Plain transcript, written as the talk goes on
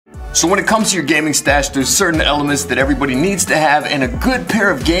So when it comes to your gaming stash, there's certain elements that everybody needs to have, and a good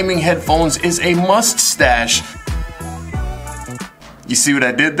pair of gaming headphones is a must stash. You see what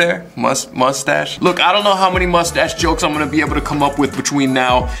I did there? Mustache? Look, I don't know how many mustache jokes I'm gonna be able to come up with between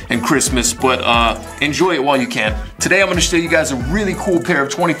now and Christmas, but enjoy it while you can. Today I'm gonna show you guys a really cool pair of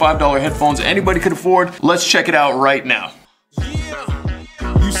 $25 headphones anybody could afford. Let's check it out right now.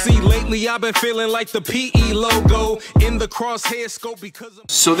 See, lately I've been feeling like the PE logo in the crosshair scope because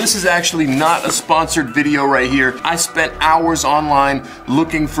of. So this is actually not a sponsored video right here. I spent hours online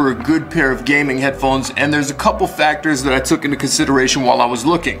looking for a good pair of gaming headphones, and there's a couple factors that I took into consideration while I was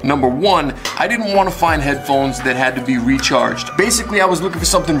looking. Number one, I didn't want to find headphones that had to be recharged. Basically, I was looking for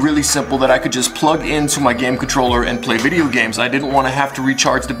something really simple that I could just plug into my game controller and play video games. I didn't want to have to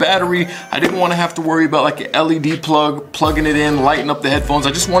recharge the battery. I didn't want to have to worry about like an LED plug, plugging it in, lighting up the headphones.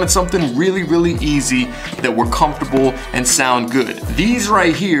 I just wanted something really easy that were comfortable and sound good. These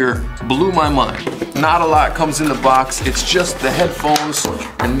right here blew my mind. Not a lot comes in the box. It's just the headphones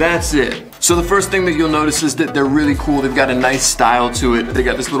and that's it. So the first thing that you'll notice is that they're really cool. They've got a nice style to it. They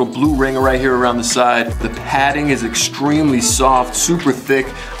got this little blue ring right here around the side. The padding is extremely soft, super thick.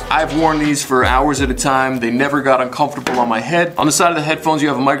 I've worn these for hours at a time. They never got uncomfortable on my head. On the side of the headphones, you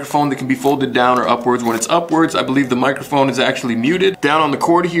have a microphone that can be folded down or upwards. When it's upwards, I believe the microphone is actually muted. Down on the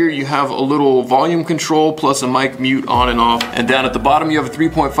cord here, you have a little volume control plus a mic mute on and off. And down at the bottom, you have a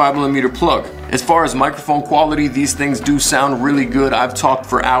 3.5mm plug. As far as microphone quality, these things do sound really good. I've talked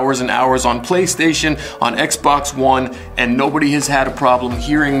for hours and hours on PlayStation, on Xbox One, and nobody has had a problem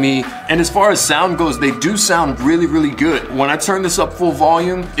hearing me. And as far as sound goes, they do sound really good. When I turn this up full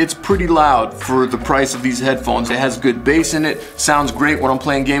volume, it's pretty loud for the price of these headphones. It has good bass in it, sounds great when I'm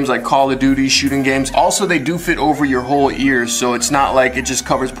playing games like Call of Duty, shooting games. Also, they do fit over your whole ear, so it's not like it just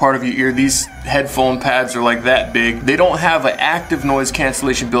covers part of your ear. These headphone pads are like that big. They don't have an active noise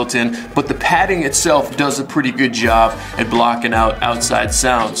cancellation built in, but the padding itself does a pretty good job at blocking out outside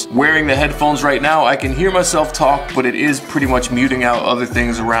sounds. Wearing the headphones right now, I can hear myself talk, but it is pretty much muting out other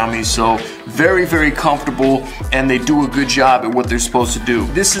things around me, so very comfortable, and they do a good job at what they're supposed to do.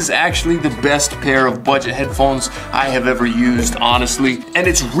 This is actually the best pair of budget headphones I have ever used, honestly, and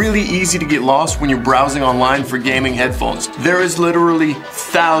it's really easy to get lost when you're browsing online for gaming headphones. There is literally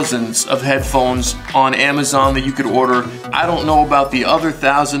thousands of headphones on Amazon that you could order. I don't know about the other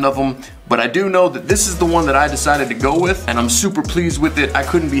 1,000 of them, but I do know that this is the one that I decided to go with, and I'm super pleased with it. I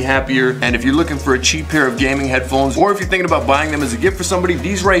couldn't be happier. And if you're looking for a cheap pair of gaming headphones, or if you're thinking about buying them as a gift for somebody,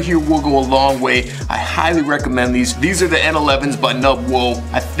 these right here will go a long way. I highly recommend these. These are the N11s by Nuwbo.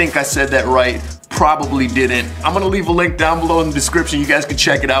 I think I said that right. Probably didn't. I'm gonna leave a link down below in the description. You guys can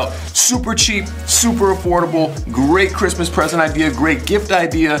check it out. Super cheap, super affordable, great Christmas present idea, great gift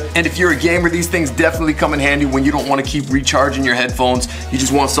idea. And if you're a gamer, these things definitely come in handy when you don't want to keep recharging your headphones. You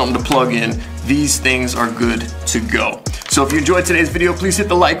just want something to plug in. These things are good to go. So if you enjoyed today's video, please hit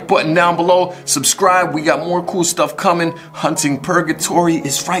the like button down below. Subscribe, we got more cool stuff coming. Hunting Purgatory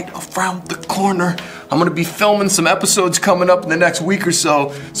is right around the corner. I'm gonna be filming some episodes coming up in the next week or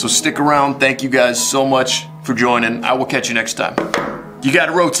so stick around. Thank you guys so much for joining. I will catch you next time. You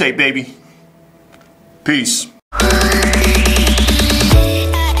gotta rotate, baby. Peace.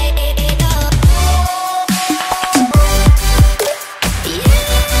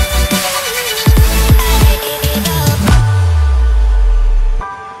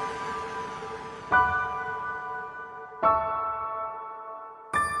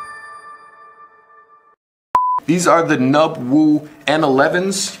 These are the Nuwbo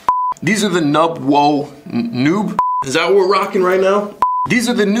N11s. These are the Nuwbo Noob. Is that what we're rocking right now? These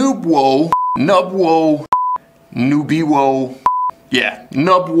are the Nuwbo Nuwbo. Yeah,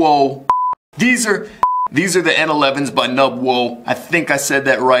 Nuwbo. These are the N11s by Nuwbo. I think I said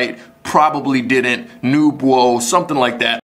that right. Probably didn't. Nuwbo, something like that.